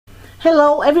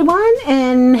Hello everyone,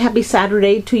 and happy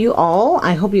Saturday to you all.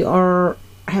 I hope you are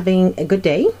having a good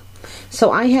day.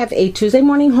 So I have a Tuesday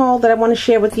morning haul that I want to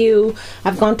share with you.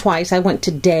 I've gone twice. I went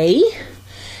today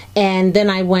and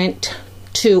then I went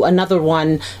to another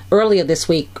one earlier this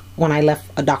week when I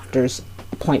left a doctor's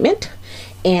appointment,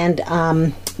 and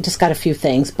just got a few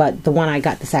things. But the one I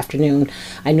got this afternoon,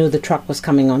 I knew the truck was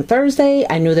coming on Thursday.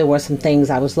 I knew there were some things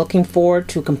I was looking for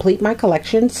to complete my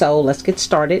collection. So let's get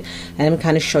started and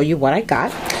kind of show you what I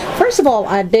got. First of all,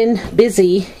 I've been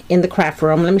busy in the craft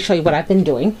room. Let me show you what I've been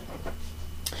doing.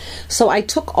 So I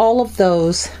took all of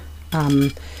those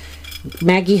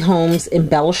Maggie Holmes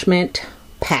embellishment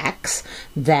packs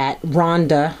that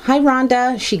Rhonda, hi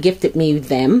Rhonda, she gifted me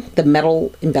them, the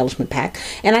metal embellishment pack,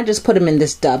 and I just put them in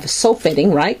this dove. So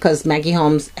fitting, right? Because Maggie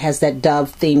Holmes has that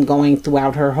dove theme going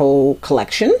throughout her whole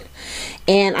collection,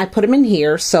 and I put them in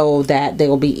here so that they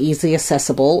will be easily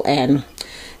accessible, and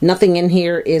nothing in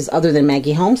here is other than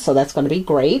Maggie Holmes, so that's going to be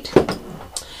great.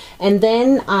 And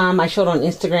then I showed on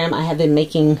Instagram I have been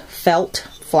making felt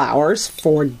flowers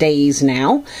for days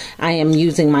now. I am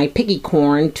using my piggy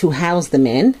corn to house them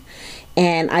in,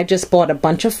 and I just bought a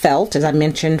bunch of felt, as I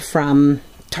mentioned, from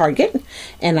Target,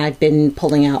 and I've been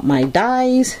pulling out my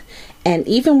dies, and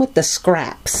even with the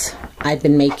scraps I've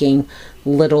been making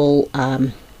little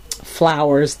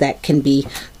flowers that can be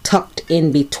tucked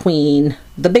in between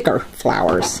the bigger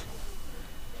flowers.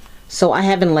 So I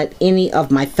haven't let any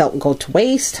of my felt go to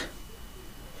waste.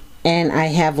 And I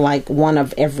have like one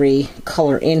of every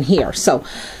color in here. So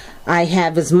I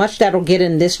have as much that'll get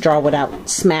in this jar without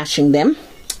smashing them.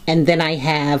 And then I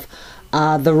have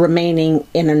the remaining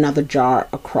in another jar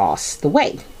across the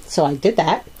way. So I did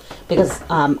that because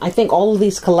I think all of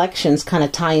these collections kind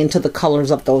of tie into the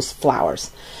colors of those flowers.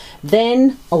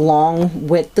 Then along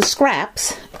with the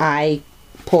scraps, I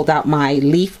pulled out my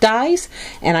leaf dies,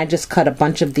 and I just cut a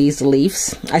bunch of these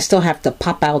leaves. I still have to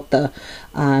pop out the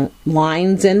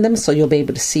lines in them so you'll be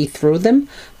able to see through them,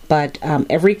 but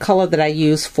every color that I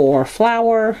use for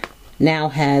flower now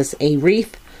has a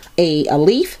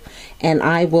leaf, and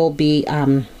I will be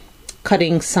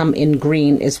cutting some in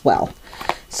green as well.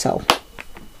 So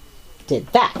did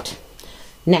that.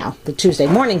 Now, the Tuesday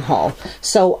morning haul.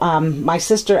 So, my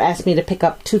sister asked me to pick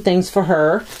up two things for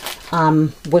her,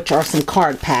 which are some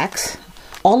card packs.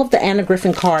 All of the Anna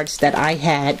Griffin cards that I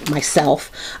had myself,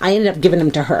 I ended up giving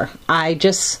them to her. I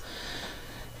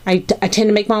tend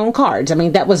to make my own cards. I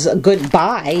mean, that was a good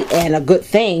buy and a good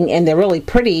thing, and they're really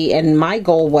pretty, and my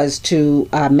goal was to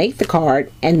make the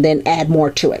card and then add more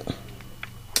to it.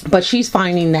 But she's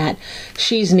finding that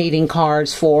she's needing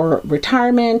cards for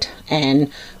retirement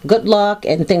and good luck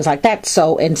and things like that.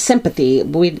 So, and sympathy,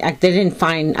 I didn't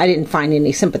find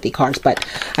any sympathy cards, but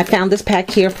I found this pack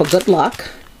here for good luck,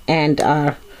 and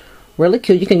really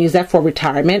cute. You can use that for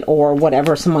retirement or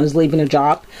whatever, someone's leaving a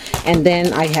job. And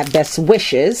then I have best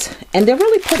wishes, and they're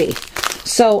really pretty.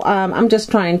 So I'm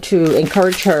just trying to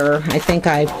encourage her.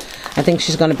 I think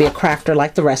she's going to be a crafter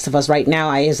like the rest of us. Right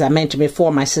now, as I mentioned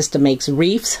before, my sister makes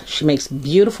wreaths. She makes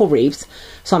beautiful wreaths.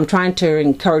 So I'm trying to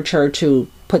encourage her to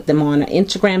put them on an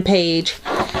Instagram page.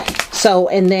 So,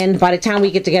 and then by the time we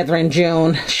get together in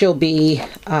June, she'll be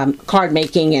card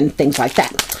making and things like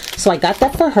that. So I got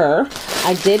that for her.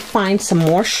 I did find some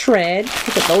more shred.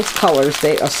 Look at those colors.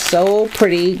 They are so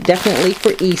pretty. Definitely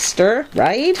for Easter,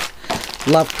 right?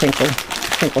 Love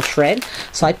crinkle shred.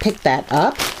 So I picked that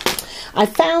up. I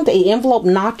found a envelope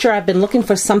notcher. I've been looking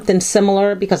for something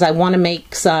similar because I want to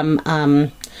make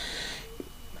some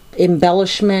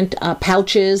embellishment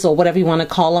pouches, or whatever you want to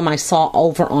call them. I saw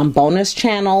over on Bonus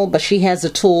channel, but she has a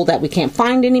tool that we can't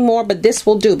find anymore, but this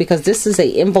will do because this is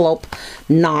a envelope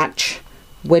notch,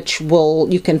 which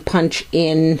you can punch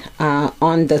in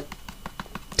on the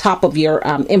top of your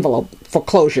envelope for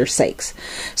closure sakes.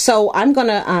 So I'm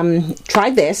gonna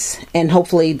try this, and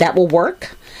hopefully that will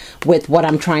work with what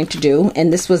I'm trying to do.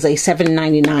 And this was a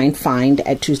 $7.99 find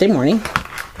at Tuesday morning.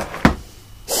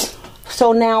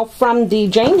 So now from the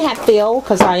Jane Hatfield,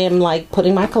 because I am like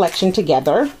putting my collection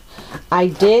together, I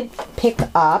did pick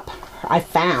up, I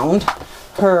found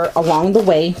her along the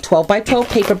way 12 by 12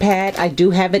 paper pad. I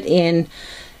do have it in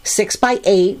 6 by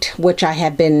 8, which I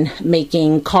have been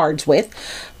making cards with,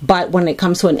 but when it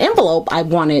comes to an envelope, I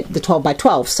wanted the 12 by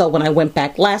 12. So when I went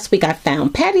back last week, I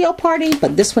found Patio Party,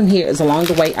 but this one here is along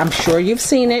the way. I'm sure you've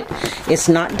seen it. It's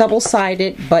not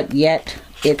double-sided, but yet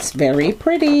it's very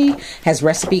pretty. Has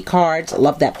recipe cards. I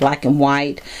love that black and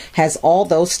white. Has all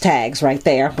those tags right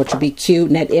there, which would be cute.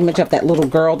 And that image of that little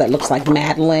girl that looks like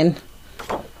Madeline,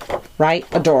 right?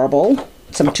 Adorable.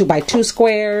 Some 2 by 2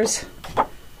 squares.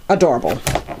 Adorable.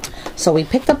 So we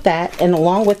picked up that, and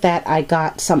along with that I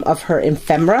got some of her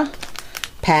ephemera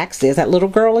packs. There's that little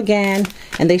girl again.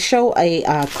 And they show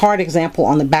a card example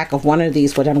on the back of one of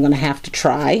these, which I'm going to have to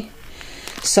try.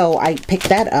 So I picked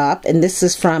that up. And this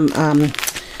is from,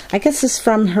 I guess it's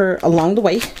from her Along the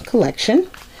Way collection.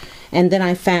 And then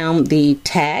I found the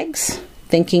tags,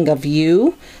 Thinking of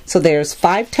You. So there's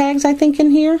 5 tags, I think,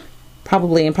 in here.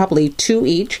 Probably 2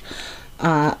 each.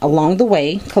 Along the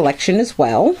Way collection as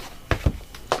well.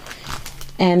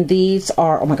 And these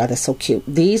are, oh my god, that's so cute.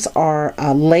 These are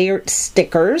layered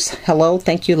stickers. Hello,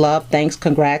 thank you, love, thanks,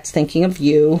 congrats, thinking of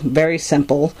you. Very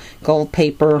simple. Gold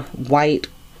paper, white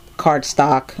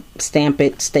cardstock, stamp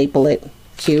it, staple it.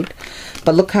 Cute.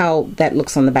 But look how that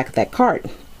looks on the back of that card.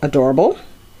 Adorable.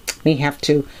 We have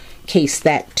to case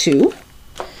that too.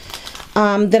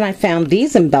 Then I found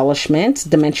these embellishments,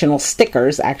 dimensional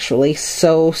stickers, actually.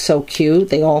 So cute.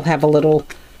 They all have a little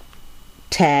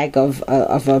tag of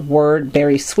a word,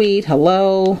 very sweet.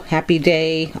 Hello, happy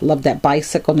day. I love that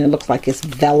bicycle, and it looks like it's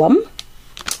vellum,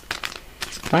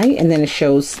 right? And then it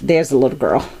shows there's a little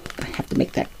girl. I have to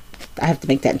make that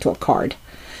into a card.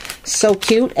 So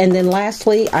cute. And then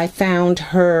lastly, I found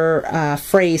her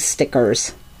phrase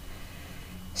stickers.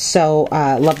 So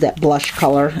love that blush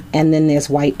color. And then there's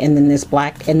white, and then there's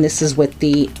black, and this is with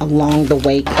the Along the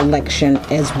Way collection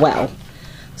as well.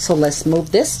 So let's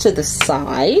move this to the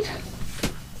side.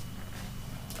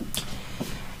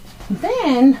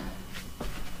 Then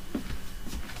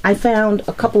I found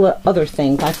a couple of other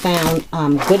things. I found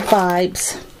Good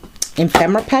Vibes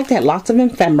ephemera pack. They had lots of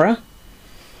ephemera.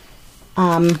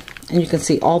 And you can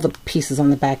see all the pieces on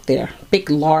the back there. Big,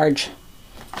 large,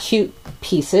 cute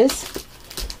pieces.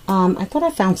 I thought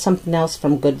I found something else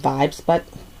from Good Vibes, but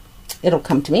it'll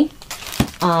come to me.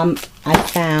 I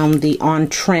found the On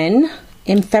Trend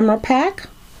ephemera pack.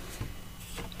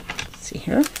 Let's see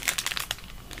here.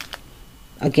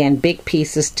 Again, big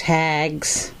pieces,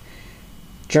 tags,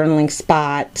 journaling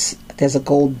spots. There's a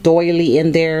gold doily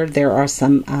in there. There are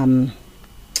some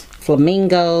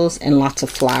flamingos and lots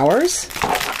of flowers.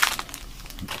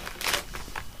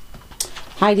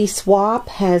 Heidi Swap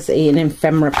has an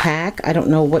ephemera pack. I don't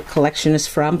know what collection it's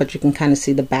from, but you can kind of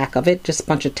see the back of it. Just a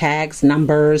bunch of tags,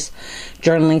 numbers,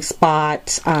 journaling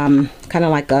spots, kind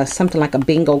of like something like a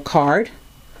bingo card.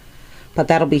 But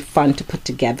that'll be fun to put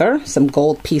together. Some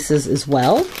gold pieces as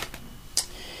well.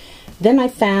 Then I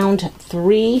found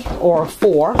 3 or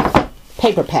 4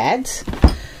 paper pads.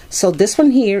 So this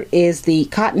one here is the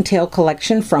Cottontail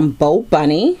collection from Bo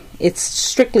Bunny. It's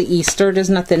strictly Easter. There's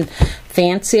nothing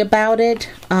fancy about it.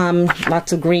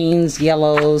 Lots of greens,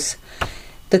 yellows,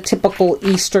 the typical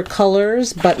Easter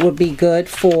colors, but would be good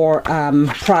for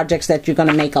projects that you're going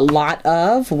to make a lot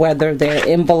of, whether they're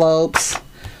envelopes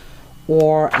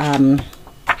or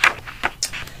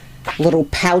little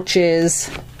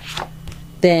pouches.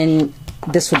 Then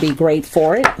this would be great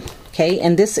for it. Okay,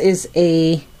 and this is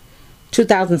a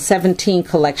 2017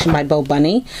 collection by Bo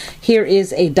Bunny. Here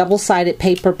is a double-sided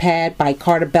paper pad by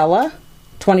Cartabella,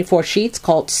 24 sheets,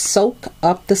 called Soak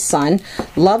Up the Sun.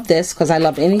 Love this because I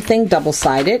love anything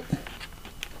double-sided.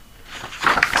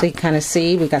 So you kind of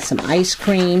see we got some ice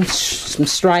cream, some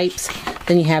stripes.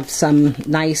 Then you have some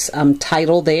nice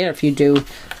title there if you do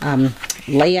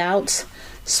layouts,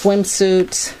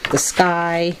 swimsuits, the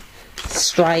sky,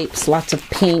 stripes, lots of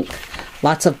pink,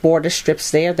 lots of border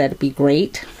strips there. That'd be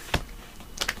great.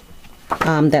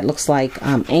 That looks like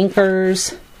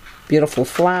anchors, beautiful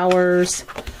flowers,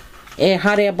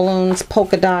 hot air balloons,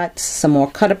 polka dots, some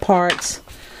more cut aparts.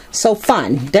 So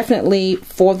fun, definitely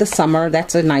for the summer.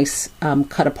 That's a nice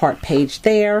cut apart page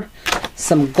there.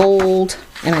 Some gold,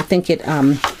 and I think it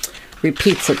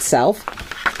repeats itself.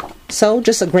 So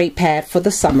just a great pad for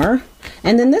the summer.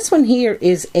 And then this one here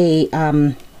is a,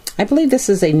 I believe this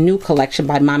is a new collection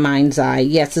by My Mind's Eye.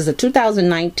 Yes, it's a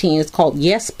 2019. It's called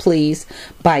Yes Please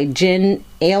by Jen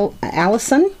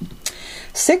Allison.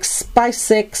 6 by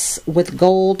 6 with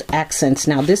gold accents.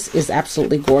 Now this is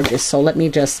absolutely gorgeous. So let me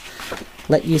just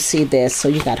let you see this. So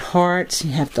you got hearts,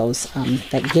 you have those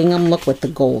that gingham look with the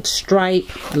gold stripe.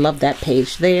 I love that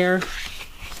page there.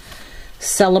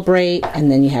 Celebrate,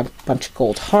 and then you have a bunch of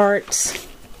gold hearts.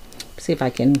 See if I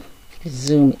can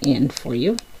zoom in for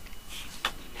you.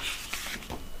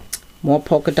 More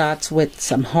polka dots with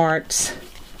some hearts.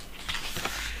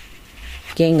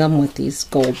 Gingham with these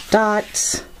gold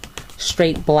dots.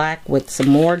 Straight black with some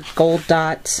more gold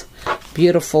dots.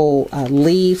 Beautiful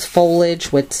leaves,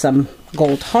 foliage with some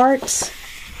gold hearts.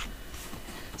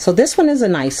 So this one is a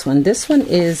nice one. This one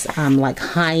is like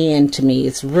high end to me.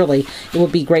 It's really, it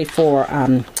would be great for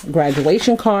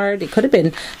graduation card. It could have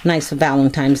been nice for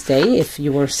Valentine's Day if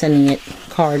you were sending it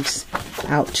cards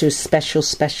out to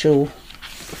special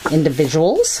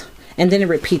individuals. and then it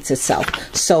repeats itself.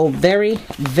 So very,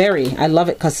 very, I love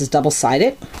it because it's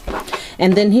double-sided.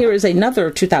 And then here is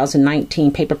another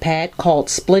 2019 paper pad called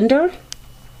Splendor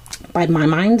by My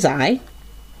Mind's Eye.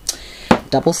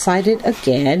 Double-sided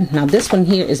again. Now this one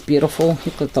here is beautiful.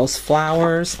 Look at those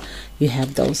flowers. You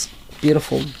have those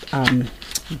beautiful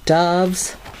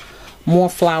doves. More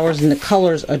flowers, and the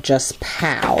colors are just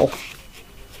pow.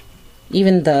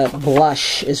 Even the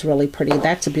blush is really pretty.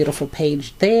 That's a beautiful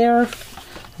page there.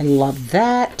 I love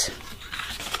that.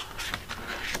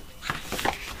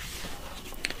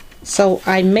 So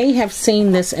I may have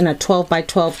seen this in a 12 by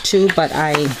 12 too, but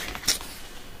I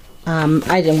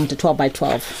didn't want the 12 by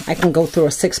 12. I can go through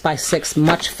a 6 by 6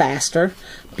 much faster,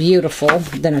 beautiful,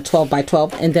 than a 12 by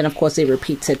 12. And then of course it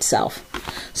repeats itself.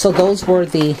 So those were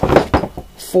the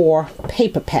 4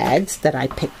 paper pads that I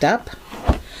picked up.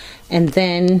 And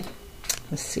then,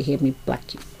 let's see here, let me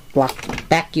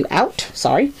back you out.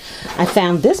 Sorry. I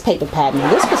found this paper pad.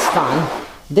 Now this was fun.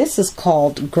 This is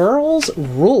called Girls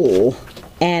Rule.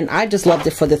 And I just loved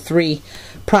it for the 3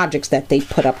 projects that they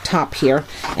put up top here.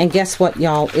 And guess what,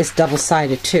 y'all? It's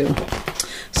double-sided too.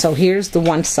 So here's the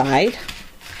one side.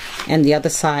 And the other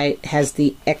side has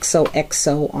the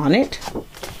XOXO on it.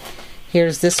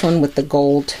 Here's this one with the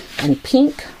gold and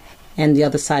pink. And the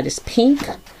other side is pink.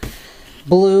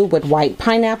 Blue with white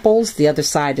pineapples. The other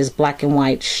side is black and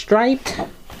white striped.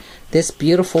 This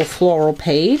beautiful floral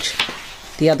page.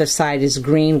 The other side is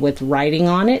green with writing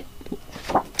on it.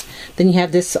 Then you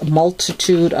have this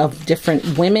multitude of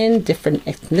different women, different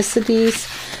ethnicities,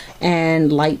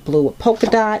 and light blue with polka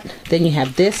dot. Then you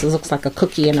have this. It looks like a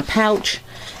cookie in a pouch.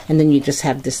 And then you just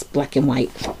have this black and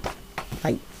white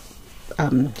like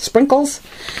sprinkles.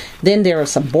 Then there are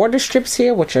some border strips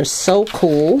here, which are so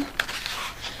cool.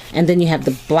 And then you have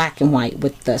the black and white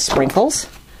with the sprinkles.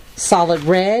 Solid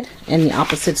red, and the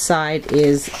opposite side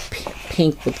is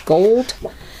pink with gold.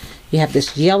 You have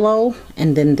this yellow,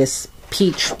 and then this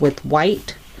peach with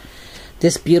white.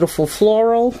 This beautiful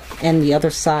floral, and the other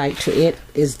side to it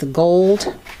is the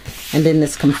gold. And then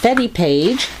this confetti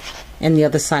page, and the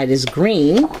other side is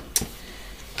green.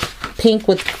 Pink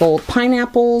with gold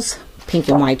pineapples, pink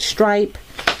and white stripe,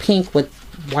 pink with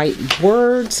white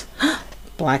words.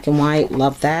 Black and white,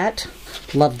 love that.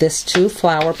 Love this too,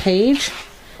 flower page.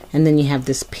 And then you have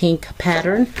this pink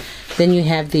pattern. Then you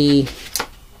have the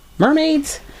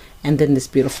mermaids, and then this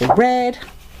beautiful red.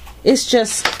 It's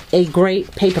just a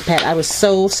great paper pad. I was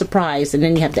so surprised. And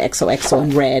then you have the XOXO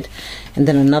in red, and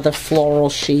then another floral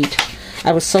sheet.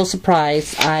 I was so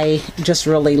surprised. I just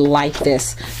really like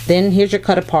this. Then here's your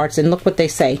cut aparts, and look what they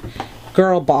say.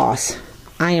 Girl boss,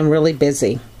 I am really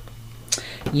busy.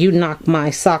 You knock my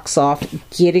socks off.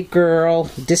 Get it, girl.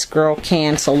 This girl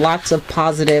can. So lots of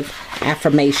positive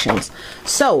affirmations.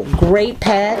 So great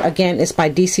pad. Again, it's by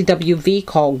DCWV,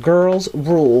 called Girls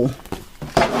Rule.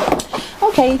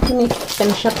 Okay, let me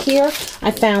finish up here. I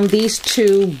found these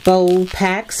 2 bow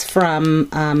packs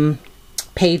from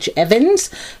Paige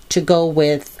Evans to go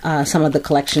with some of the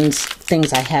collections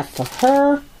things I have for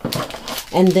her.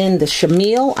 And then the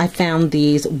chenille, I found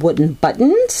these wooden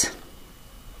buttons.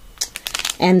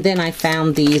 And then I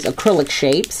found these acrylic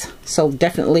shapes. So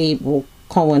definitely will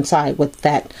coincide with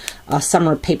that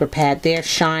summer paper pad there.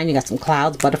 Shine, you got some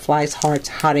clouds, butterflies, hearts,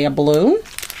 hot air balloon.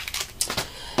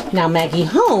 Now Maggie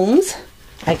Holmes,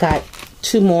 I got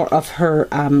 2 more of her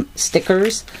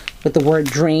stickers with the word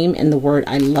dream and the word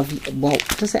I love you. Well,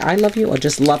 does it say I love you or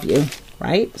just love you,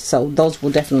 right? So those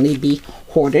will definitely be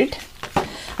hoarded.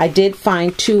 I did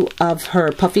find 2 of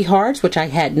her puffy hearts, which I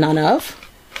had none of.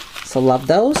 So love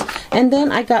those. And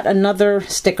then I got another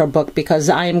sticker book because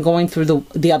I am going through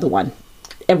the other one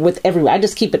with everywhere. I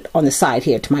just keep it on the side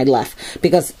here to my left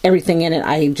because everything in it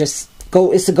I just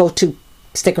go is to go to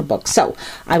sticker book. So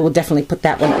I will definitely put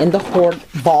that one in the hoard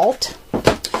vault.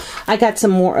 I got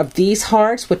some more of these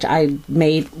hearts, which I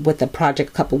made with a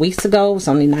project a couple weeks ago. It was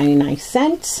only 99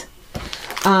 cents.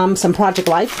 Some Project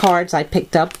Life cards I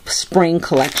picked up, spring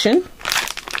collection.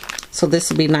 So this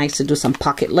would be nice to do some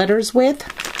pocket letters with.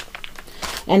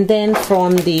 And then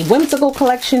from the Whimsical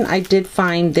collection, I did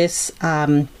find this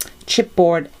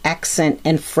chipboard accent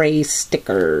and phrase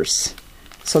stickers.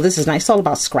 So this is nice. It's all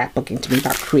about scrapbooking to me,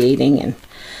 about creating, and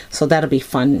so that'll be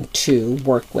fun to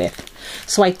work with.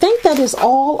 So I think that is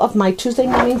all of my Tuesday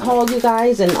morning haul, you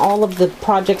guys, and all of the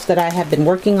projects that I have been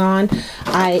working on.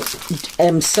 I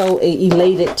am so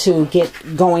elated to get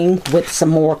going with some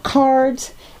more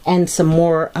cards and some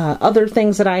more other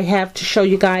things that I have to show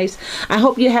you guys. I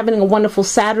hope you're having a wonderful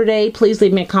Saturday. Please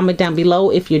leave me a comment down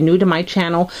below. If you're new to my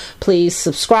channel, please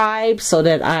subscribe so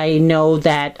that I know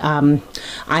that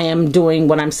I am doing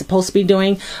what I'm supposed to be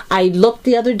doing. I looked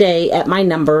the other day at my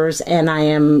numbers and I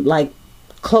am like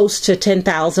close to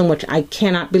 10,000, which I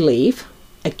cannot believe.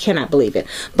 I cannot believe it.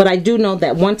 But I do know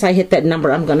that once I hit that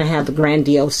number, I'm going to have a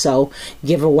grandioso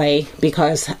giveaway,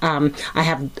 because I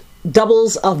have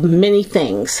doubles of many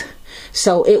things.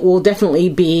 So it will definitely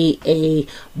be a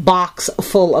box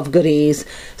full of goodies.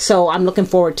 So I'm looking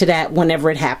forward to that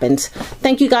whenever it happens.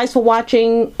 Thank you guys for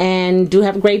watching, and do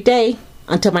have a great day.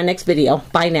 Until my next video.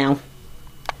 Bye now.